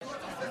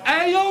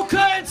Ey, yo,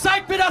 Köln,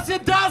 zeigt mir, dass ihr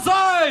da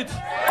seid!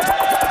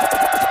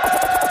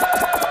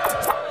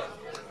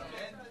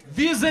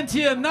 Wir sind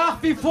hier nach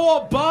wie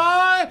vor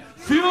bei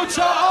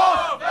Future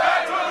of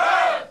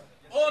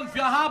und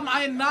wir haben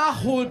ein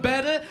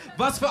Nachholbattle,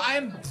 was für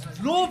ein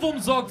Novum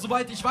sorgt,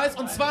 soweit ich weiß.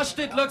 Und zwar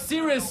steht LUG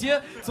SERIOUS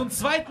hier zum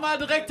zweiten Mal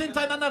direkt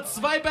hintereinander,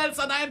 2 Battles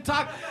an einem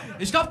Tag.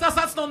 Ich glaube, das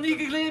hat es noch nie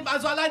gegeben,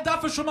 also allein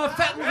dafür schon mal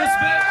fetten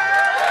Respekt.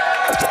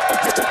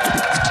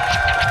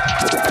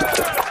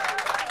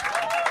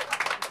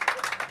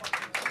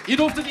 Ihr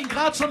durftet ihn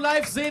gerade schon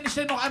live sehen, ich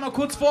stelle noch einmal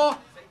kurz vor.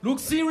 LUG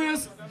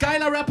SERIOUS,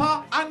 geiler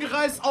Rapper,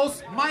 angereist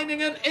aus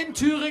Meiningen in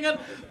Thüringen,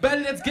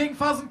 battelt jetzt gegen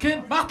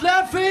PHASENKIND, macht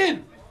Lärm für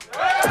ihn!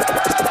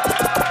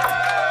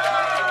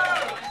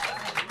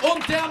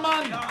 Und der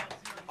Mann,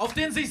 auf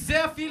den sich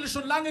sehr viele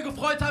schon lange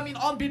gefreut haben, ihn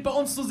on-beat bei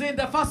uns zu sehen,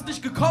 der fast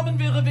nicht gekommen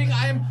wäre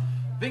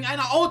wegen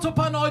einer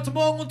Autopanne heute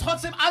Morgen und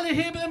trotzdem alle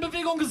Hebel in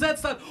Bewegung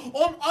gesetzt hat,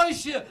 um euch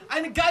hier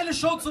eine geile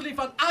Show zu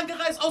liefern,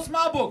 angereist aus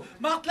Marburg,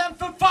 macht Lärm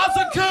für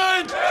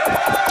PHASENKIND!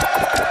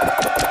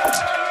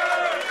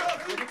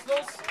 Wo geht's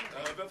los?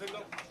 Wer fängt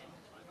an?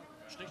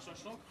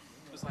 Stock?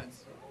 Bis 1.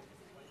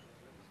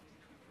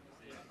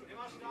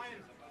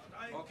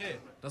 Okay,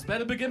 das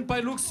Battle beginnt bei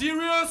LUG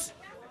SERIOUS.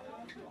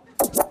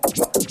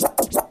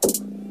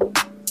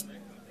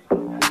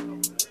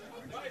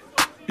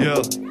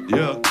 Ja.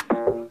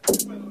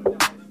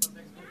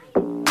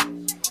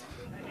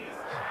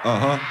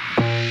 Aha.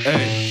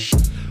 Ey.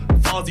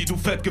 Phasi, du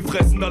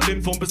fettgefressener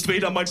Lindwurm, bist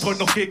weder mein Freund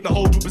noch Gegner,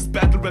 ho, du bist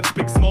Battle Raps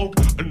Big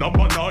Smoke. A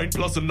Number 9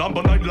 plus a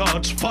Number 9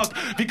 Large. Fuck,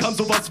 wie kann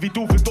sowas wie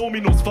du für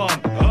Dominos fahren?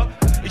 Ha?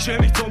 Ich will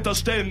nicht zu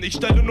unterstellen, ich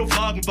stelle nur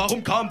Fragen.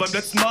 Warum kam beim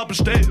letzten Mal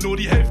bestellen nur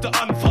die Hälfte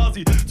an?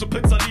 Phasi, zur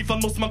Pizza liefern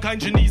muss man kein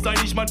Genie sein.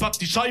 Ich mein, pack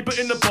die Scheibe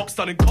in ne Box,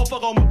 dann in den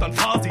Kofferraum und dann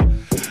Phasi.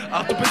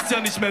 Ach, du bist ja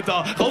nicht mehr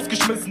da,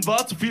 rausgeschmissen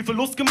war. Zu viel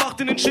Verlust gemacht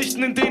in den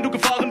Schichten, in denen du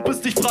gefahren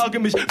bist. Ich frage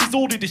mich,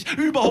 wieso die dich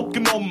überhaupt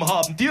genommen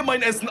haben, dir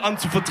mein Essen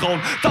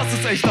anzuvertrauen. Das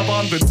ist echter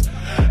Wahnwitz.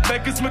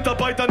 Mac ist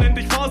Mitarbeiter, nenn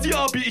dich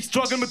Phasi-Abi. Ich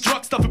struggle mit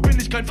Drugs, dafür bin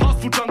ich kein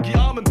Fastfood-Junkie,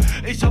 Amen.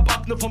 Ich hab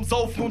Akne vom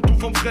Saufen und du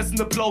vom Fressen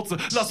ne Plauze.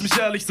 Lass mich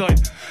ehrlich sein,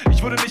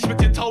 ich würde nicht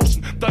mit dir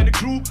tauschen. Deine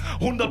Crew,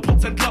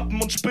 100%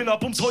 Lappen und Spinner.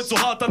 Bums heute so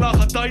hart, danach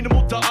hat deine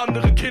Mutter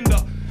andere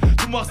Kinder.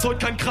 Du machst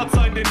heute keinen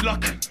Kratzer in den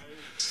Lack.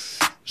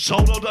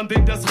 Shoutout an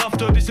den, der's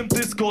rafft, hör dich im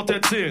Discord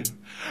erzählen.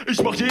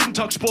 Ich mach jeden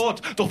Tag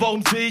Sport, doch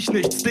warum seh ich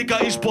nichts? Digga,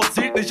 E-Sport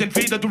zählt nicht.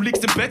 Entweder du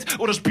liegst im Bett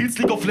oder spielst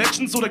League of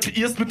Legends oder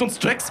kreierst mit uns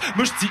Tracks.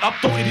 Mischt sie ab,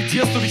 doch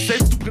irritierst du dich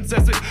selbst, du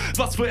Prinzessin.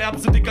 Was für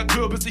Erbse, dicker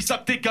Kürbis. Ich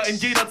sag Dicker in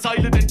jeder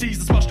Zeile, denn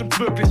dieses Mal stimmt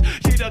wirklich.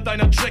 Jeder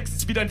deiner Tracks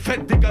ist wie dein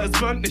Fett, Digga, es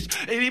burnt nicht.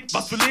 Ey,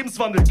 was für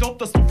Lebenswandel, glaub,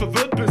 dass du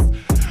verwirrt bist.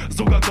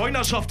 Sogar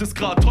Goiner schafft es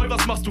grad. Toll,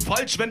 was machst du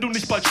falsch? Wenn du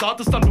nicht bald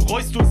startest, dann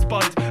bereust du es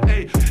bald.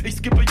 Ey, ich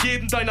skippe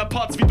jeden deiner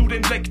Parts wie du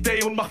den Leg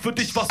Day und mach für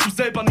dich, was du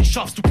selber nicht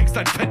schaffst. Du kriegst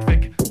dein Fett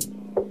weg.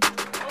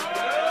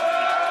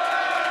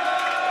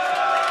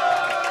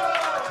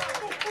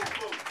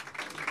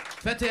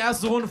 Fette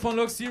erste Runde von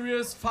LUG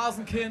SERIOUS,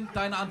 PHASENKIND,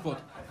 deine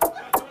Antwort.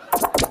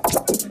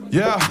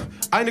 Ja,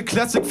 eine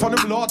Classic von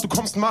dem Lord. Du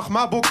kommst nach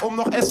Marburg, um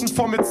noch Essen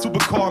von mir zu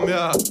bekommen,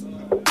 ja.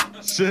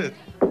 Shit.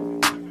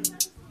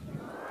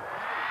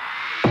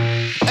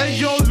 Ey,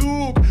 yo,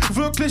 Luke,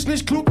 wirklich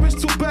nicht klug, mich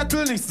zu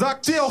battlen. Ich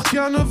sag dir auch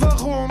gerne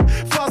warum.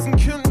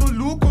 PHASENKIND, nur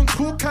Luke und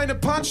Trug, keine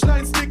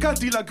Punchlines.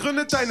 Dicker-Dealer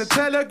gründet deine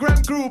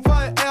Telegram-Group,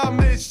 weil er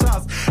mich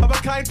hasst. Aber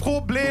kein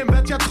Problem,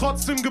 werd ja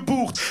trotzdem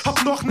gebucht.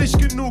 Hab noch nicht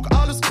genug,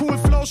 alles cool,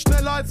 flow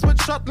schneller als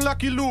mit Schatten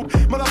Lucky Luke.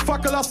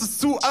 Motherfucker, lass es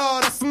zu,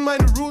 das sind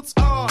meine Roots,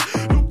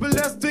 Luke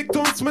belästigt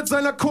uns mit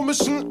seiner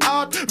komischen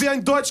Art, wie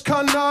ein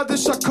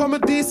deutsch-kanadischer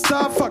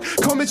Comedy-Star. Fuck,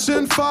 komm ich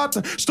in Fahrt,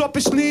 stopp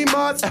ich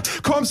niemals.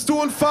 Kommst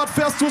du in Fahrt,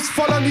 fährst du's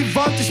voll an die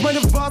Wand. Ich meine,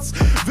 was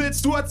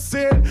willst du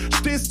erzählen?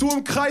 Stehst du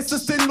im Kreis,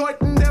 ist den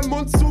Leuten der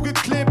Mund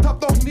zugeklebt.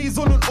 Hab noch nie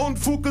so einen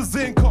Unfug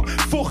gesehen. Komm,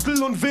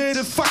 Fuchtel und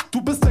Wedel, fuck,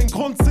 du bist ein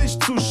Grund, sich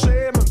zu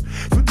schämen.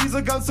 Für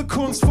diese ganze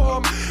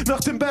Kunstform.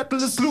 Nach dem Battle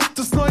ist Luke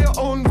das neue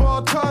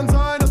Unwort. Kann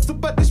sein, dass du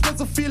bald nicht mehr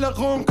so viel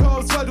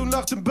herumkommst, weil du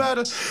nach dem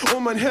Battle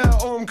um mein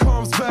Herr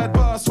umkommst. Bad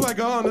Bar,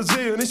 Swagger on the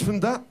See und ich bin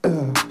da,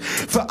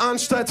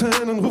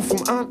 VeranstalterInnen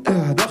rufen an,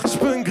 doch ich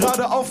bin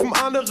gerade auf einem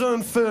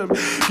anderen Film.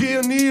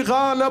 Gehe in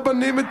Iran, aber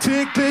nehme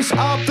täglich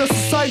ab. Das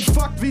ist ein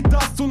Fakt, wie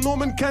das du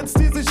Nomen kennst,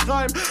 die sich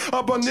reimen.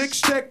 Aber nix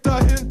steckt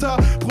dahinter.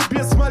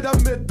 Probier's mal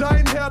damit,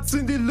 dein Herz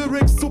in die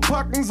Lyrics zu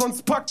packen.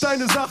 Sonst pack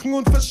deine Sachen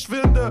und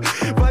verschwinde.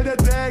 Weil der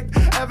denkt,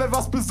 er wär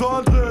was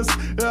Besonderes.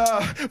 Ja,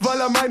 weil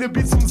er meine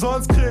Beats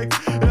umsonst kriegt.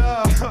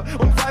 Ja,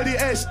 und weil die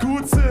echt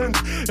gut sind.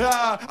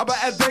 Ja, aber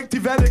er denkt,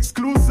 die wären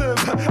exclusive.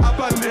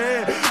 Aber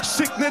nee,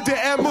 schickt ne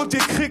DM und ihr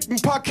kriegt ein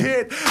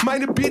Paket.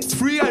 Meine Beats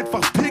free,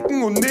 einfach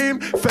picken und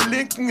nehmen.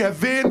 Verlinken,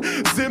 erwähnen,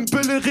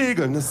 simple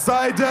Regeln. Es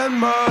sei denn,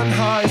 man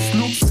heißt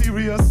LUG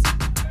SERIOUS.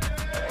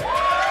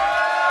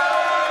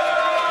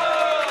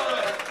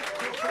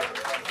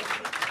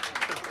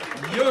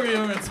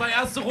 Junge, zwei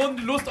erste Runden,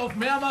 die Lust auf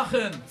mehr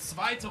machen.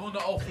 Zweite Runde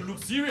auch für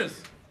LUG SERIOUS.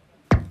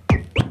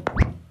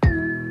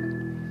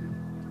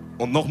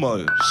 Und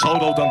nochmal,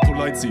 Shoutout an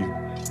Polizei.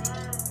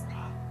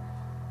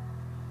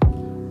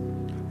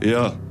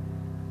 Ja.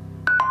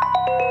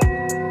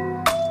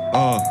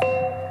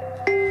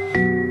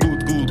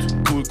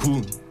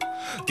 Cool.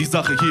 Die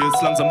Sache hier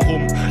ist langsam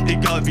rum,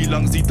 egal wie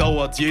lang sie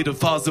dauert, jede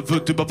Phase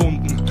wird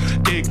überwunden.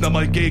 Gegner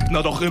mal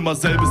Gegner, doch immer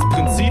selbes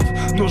Prinzip.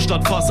 Nur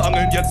statt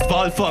Fassangeln jetzt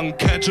Walfang,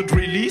 Catch and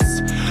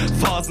Release.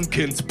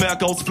 Phasenkind,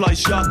 Bergaus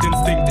Fleisch,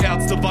 Jagdinstinkt,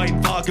 Ärzte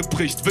weinen, Waage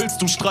bricht.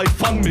 Willst du Streif,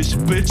 fang mich,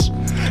 Bitch.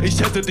 Ich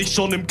hätte dich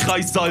schon im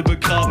Kreissaal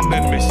begraben,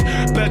 nenn mich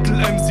Battle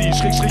MC,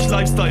 /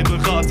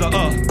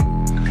 Lifestyle-Berater,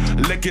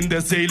 Leck in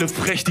der Seele,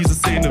 frech diese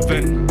Szene,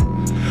 wenn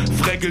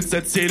Fraggles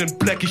erzählen,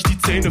 bleck ich die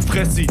Zähne,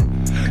 fress sie.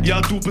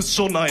 Ja, du bist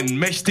schon ein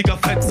mächtiger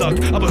Fettsack,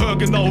 aber hör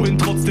genau hin,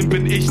 trotzdem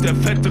bin ich der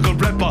fettere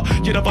Rapper.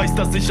 Jeder weiß,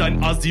 dass ich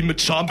ein Assi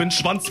mit Charme bin,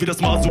 Schwanz wie das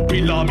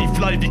Masupilami,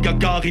 Fly wie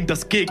Gagarin,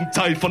 das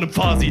Gegenteil von nem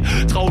Phasi.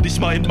 Trau dich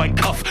mal in mein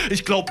Kaff,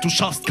 ich glaub, du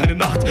schaffst keine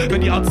Nacht.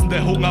 Wenn die Atzen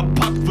der Hunger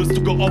packt, wirst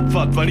du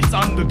geopfert, weil nichts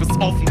anderes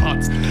offen hat.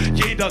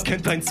 Jeder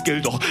kennt dein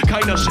Skill, doch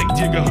keiner schenkt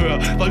dir Gehör,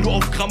 weil du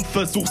auf Krampf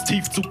versuchst,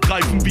 tief zu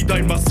greifen wie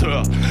dein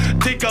Masseur.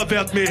 Dicker,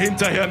 werd mir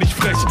hinterher nicht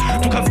frech,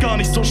 du kannst gar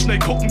nicht so schnell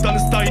gucken, dann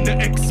ist deine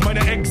Ex, meine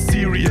Ex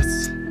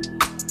serious.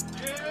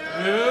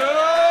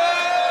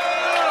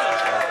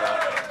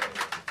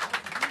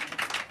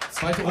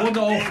 Zweite Runde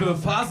auch für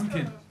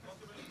Phasenkind.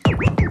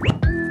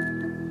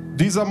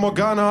 Dieser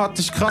Morgana hat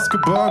dich krass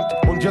geburnt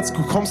und jetzt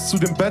kommst zu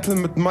dem Battle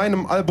mit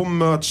meinem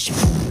Album-Merch.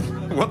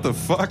 What the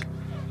fuck?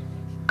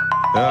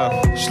 Ja,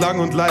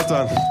 Schlangen und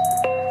Leitern.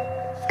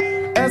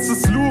 Es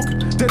ist Luke,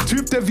 der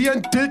Typ, der wie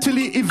ein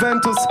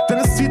Diltily-Event ist. Denn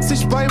es zieht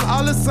sich bei ihm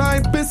alles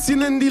ein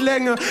bisschen in die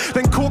Länge.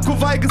 Dein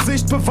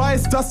Kokowai-Gesicht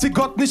beweist, dass ihr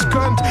Gott nicht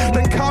könnt.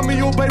 Dein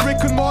Cameo bei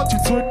Rick und Morty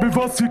zeigt mir,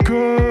 was ihr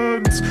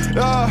könnt.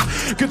 Ja,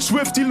 get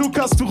swifty,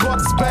 Lukas, du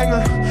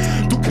Rotzbänge.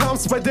 Du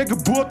kamst bei der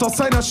Geburt aus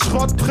einer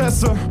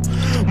Schrottpresse.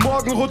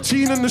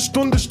 Morgenroutine, eine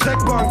Stunde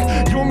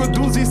Streckbank. Junge,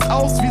 du siehst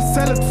aus wie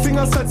Salad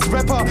Fingers als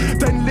Rapper.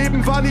 Dein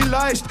Leben war nie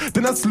leicht,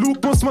 denn als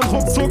Luke muss man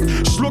ruckzuck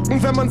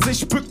schlucken, wenn man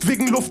sich bückt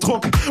wegen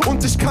Luftdruck.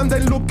 Und ich kann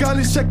dein Look gar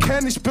nicht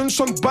erkennen, ich bin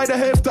schon bei der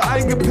Hälfte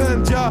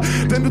eingepennt, ja.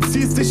 Denn du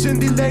ziehst dich in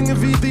die Länge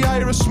wie The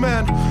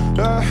Irishman.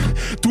 Ja,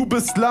 du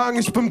bist lang,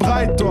 ich bin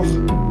breit, doch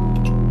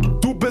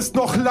du bist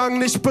noch lang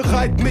nicht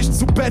bereit, mich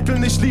zu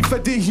betteln. Ich liefer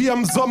dir hier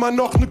im Sommer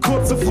noch ne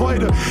kurze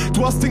Freude.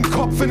 Du hast den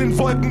Kopf in den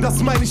Wolken, das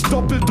meine ich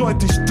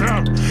doppeldeutig.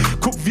 Damn.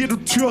 Guck, wie du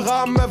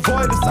Türrahmen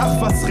erbeutest.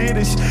 Ach, was red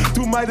ich?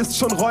 Du meidest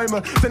schon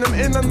Räume, denn im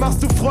Innern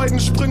machst du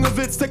Freudensprünge.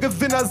 Willst der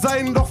Gewinner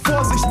sein, doch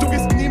Vorsicht, du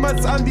gehst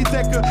niemals an die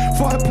Decke.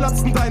 Vorher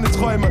platzen deine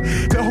Träume.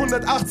 Der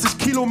 180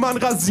 Kilo Mann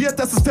rasiert,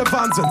 das ist der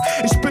Wahnsinn.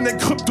 Ich bin ein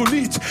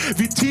Kryptonit,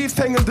 wie tief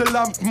hängende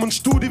Lampen und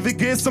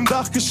Studi-WGs im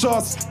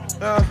Dachgeschoss.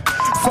 Ja.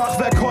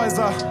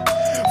 Fachwerkhäuser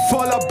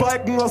voller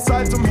Balken aus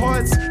altem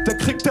Holz, der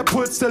kriegt der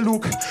Puls, der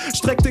Luke.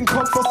 Streckt den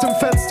Kopf aus dem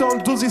Fenster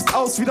und du siehst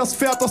aus wie das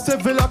Pferd aus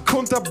der Villa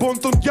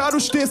Kunterbunt. Und ja, du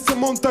stehst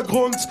im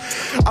Untergrund,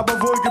 aber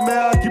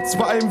wohlgemerkt gibt's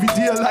bei einem wie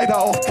dir leider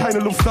auch keine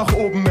Luft nach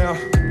oben mehr.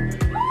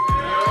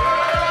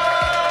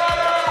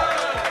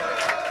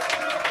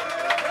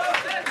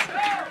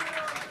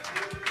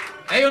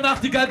 Ey, und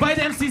Nachtigall,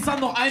 beide MCs haben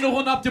noch eine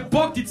Runde, habt ihr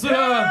Bock, die zu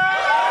hören?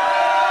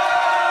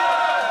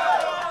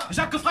 Ich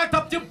hab gefragt,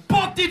 habt ihr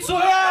Bock, die zu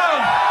hören?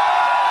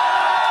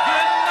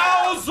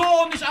 So,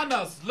 nicht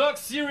anders. LUG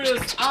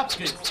Serious, ab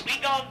geht's.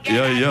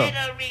 Ja.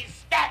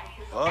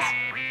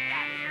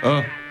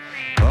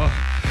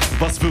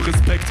 Was für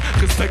Respekt.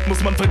 Respekt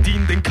muss man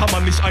verdienen, den kann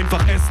man nicht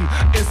einfach essen.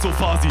 Ist so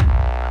Phasi.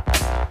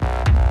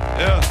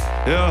 Ja.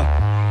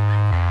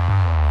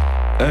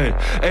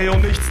 Ey,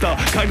 und nichts da,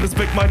 kein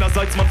Respekt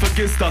meinerseits, man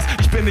vergisst das.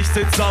 Ich bin nicht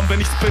sittsam,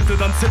 wenn ich spitte,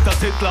 dann zittert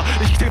Hitler.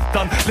 Ich kipp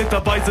dann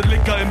literweise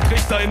Licker im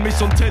Trichter in mich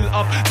und till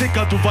ab.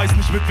 Dicker, du weißt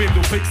nicht, mit wem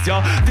du fickst,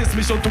 ja? Diss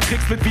mich und du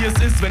kriegst mit, wie es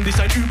ist, wenn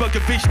dich ein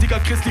übergewichtiger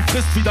Christi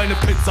frisst wie deine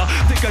Pizza.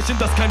 Dickerchen,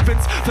 das kein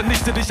Witz,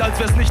 vernichte dich, als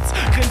wär's nichts.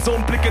 Grinse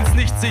und Blick ins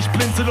Nichts, ich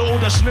blinzele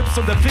oder schnips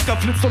und der Ficker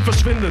flitzt und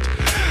verschwindet.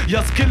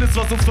 Ja, Skill ist,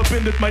 was uns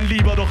verbindet, mein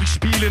Lieber, doch ich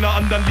spiele in einer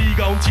anderen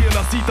Liga und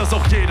hiernach sieht das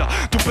auch jeder.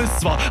 Du bist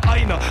zwar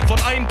einer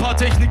von ein paar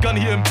Technikern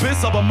hier im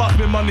Biss, aber mach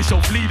mir mal nicht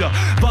auf Lieder.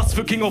 Was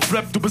für King of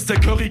Rap, du bist der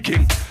Curry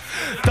King.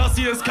 Das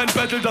hier ist kein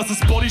Battle, das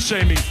ist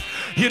Bodyshaming.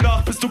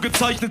 Hiernach bist du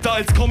gezeichneter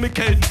als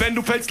Comic-Helden. Wenn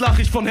du fällst, lach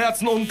ich von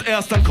Herzen und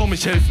erst dann komm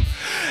ich helfen.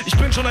 Ich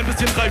bin schon ein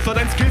bisschen reifer,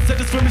 dein Skillset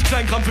ist für mich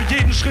Kleinkram. Für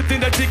jeden Schritt, den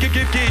der Dicke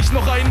geht, geh ich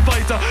noch einen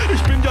weiter.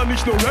 Ich bin ja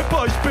nicht nur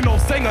Rapper, ich bin auch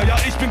Sänger. Ja,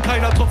 ich bin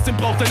keiner, trotzdem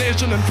braucht dein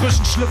Isch einen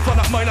frischen Schlüpfer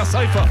nach meiner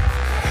Cypher.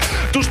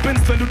 Du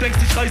spinnst, wenn du denkst,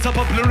 ich reiß ab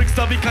Lyrics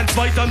da wie kein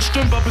zweiter. Ein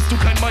Stümper bist du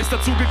kein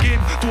Meister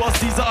zugegeben. Du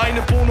hast diese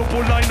eine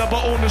Bonobo-Line,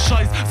 aber ohne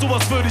Scheiß.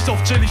 Sowas würde ich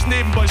auf chillig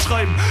nebenbei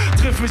schreiben.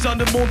 Triff mich an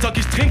dem Montag,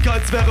 ich trinke,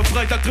 als wäre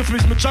Freitag. Triff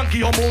mich mit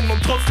Junkie-Hormonen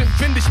und trotzdem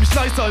finde ich mich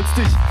nicer als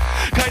dich.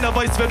 Keiner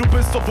weiß, wer du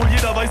bist, obwohl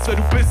jeder weiß, wer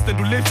du bist. Denn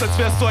du lebst, als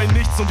wärst du ein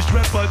Nichts und ich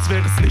rappe, als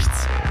wäre es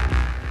nichts.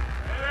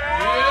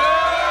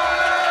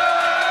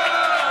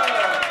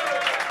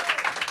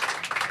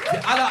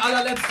 Die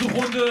allerletzte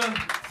Runde,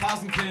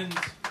 Phasenkind.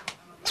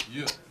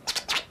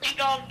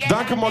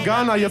 Danke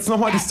Morgana, jetzt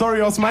nochmal die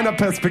Story aus meiner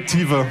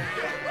Perspektive.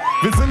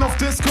 Wir sind auf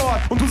Discord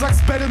und du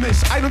sagst battle mich.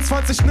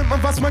 21 nimmt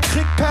man, was man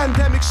kriegt,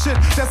 Pandemic Shit.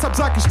 Deshalb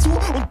sag ich zu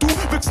und du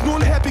wirkst nur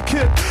ein Happy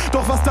Kid.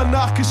 Doch was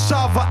danach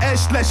geschah, war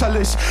echt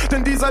lächerlich.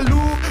 Denn dieser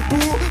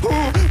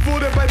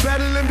wurde bei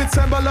Battle im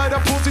Dezember leider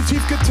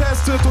positiv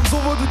getestet. Und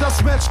so wurde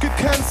das Match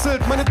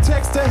gecancelt. Meine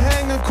Texte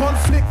hängen,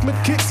 Konflikt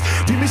mit Kicks,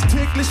 die mich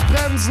täglich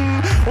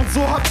bremsen. Und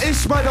so hab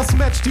ich mal das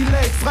Match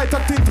delayed.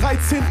 Freitag, den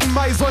 13.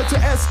 Mai sollte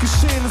es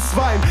geschehen. Es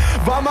war ein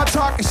warmer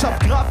Tag, ich hab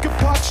grad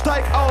gepackt,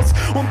 steig aus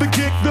und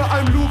begegne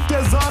einem Loop,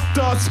 der sagt,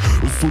 dass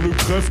es so eine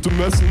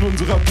Kräftemessen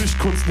unserer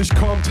Dichtkunst nicht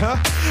kommt, hä?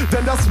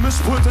 Denn das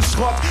Mischpult ist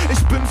Schrott, ich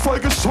bin voll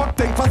geschockt,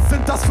 denk, was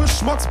sind das für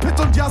Schmocks? Pitt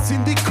und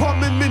Yassin, die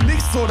kommen mir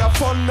nicht so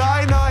davon,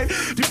 nein, nein,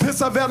 die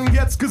Pisser werden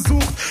jetzt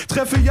gesucht,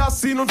 treffe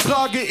Yassin und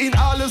frage ihn,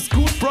 alles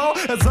gut, Bro?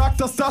 Er sagt,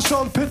 dass Dasha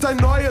und Pitt ein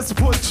neues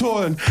Pult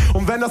holen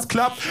und wenn das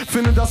klappt,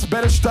 findet das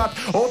Battle statt,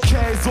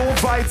 okay, so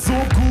weit, so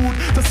gut,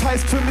 das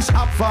heißt für mich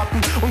abwarten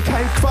und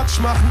keinen Quatsch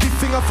machen, die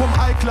Finger vom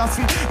Eik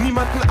lassen,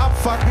 niemanden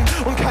abfacken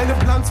und keine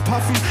Blanz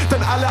paffen,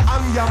 denn alle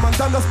anjammern,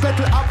 dann das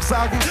Battle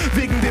absagen,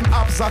 wegen dem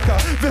Absacker.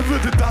 Wer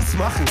würde das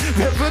machen?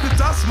 Wer würde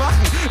das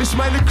machen? Ich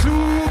meine,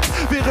 klug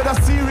wäre das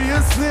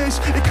Serious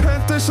nicht. Ihr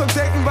könnt euch schon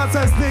denken, was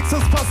als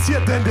nächstes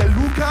passiert, denn der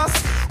Lukas,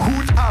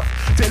 Hut ab,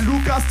 der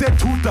Lukas, der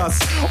tut das.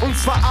 Und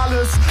zwar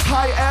alles,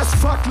 high as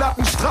fuck,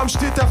 Lattenstramm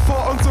steht er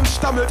vor uns und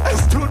stammelt.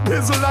 Es tut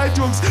mir so leid,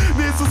 Jungs,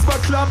 nächstes Mal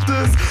klappt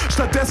es.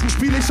 Stattdessen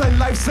spiele ich ein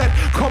Live-Set,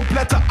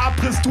 kompletter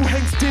Abriss. Du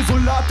hängst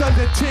desolat an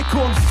der Theke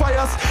und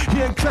feierst.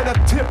 Hier ein kleiner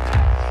Tipp.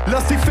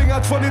 Lass die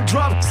Finger von den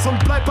Drops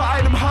und bleib bei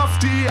einem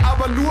Hafti.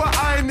 Aber nur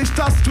ein, nicht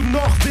dass du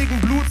noch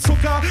wegen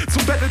Blutzucker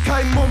zum Battle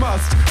keinen Mumm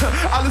hast.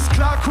 Alles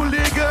klar,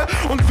 Kollege?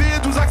 Und wehe,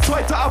 du sagst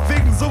heute ab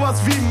wegen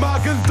sowas wie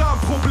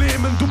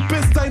Magen-Darm-Problemen. Du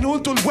bist ein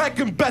Hund und wack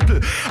im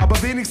Battle.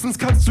 Aber wenigstens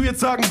kannst du jetzt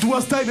sagen, du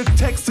hast deine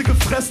Texte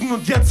gefressen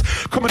und jetzt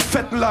komm mit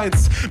fetten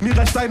Lines. Mir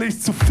reicht deine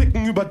nicht zu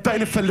ficken über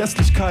deine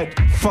Verlässlichkeit.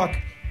 Fuck.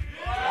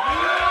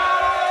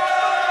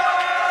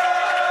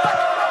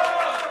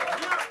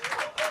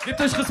 Gebt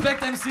euch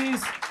Respekt,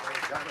 MCs.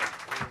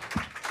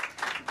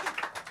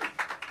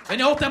 Wenn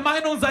ihr auch der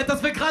Meinung seid,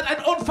 dass wir gerade ein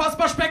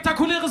unfassbar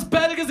spektakuläres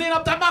Battle gesehen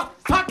habt, dann macht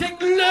fucking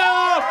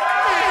Love!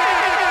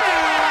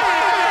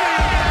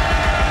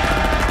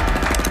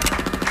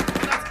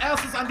 Und als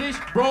erstes an dich,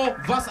 Bro,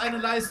 was eine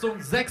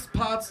Leistung. 6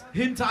 Parts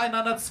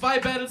hintereinander, 2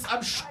 Battles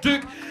am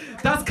Stück.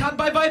 Das kann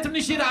bei weitem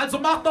nicht jeder, also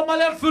macht nochmal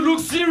Lärm für LUG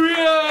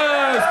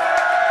SERIOUS!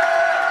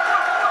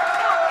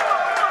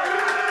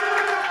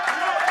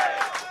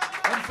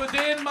 Für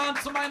den Mann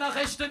zu meiner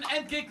rechten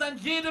Endgegner in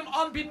jedem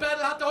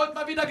On-Beat-Battle hat er heute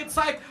mal wieder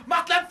gezeigt.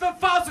 Macht Lärm für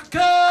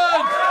PHASENKInd!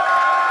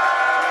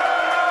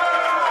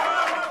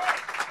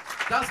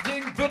 Das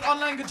Ding wird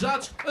online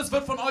gejudged. Es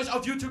wird von euch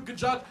auf YouTube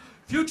gejudged.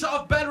 Future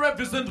of Battle Rap,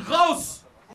 wir sind raus!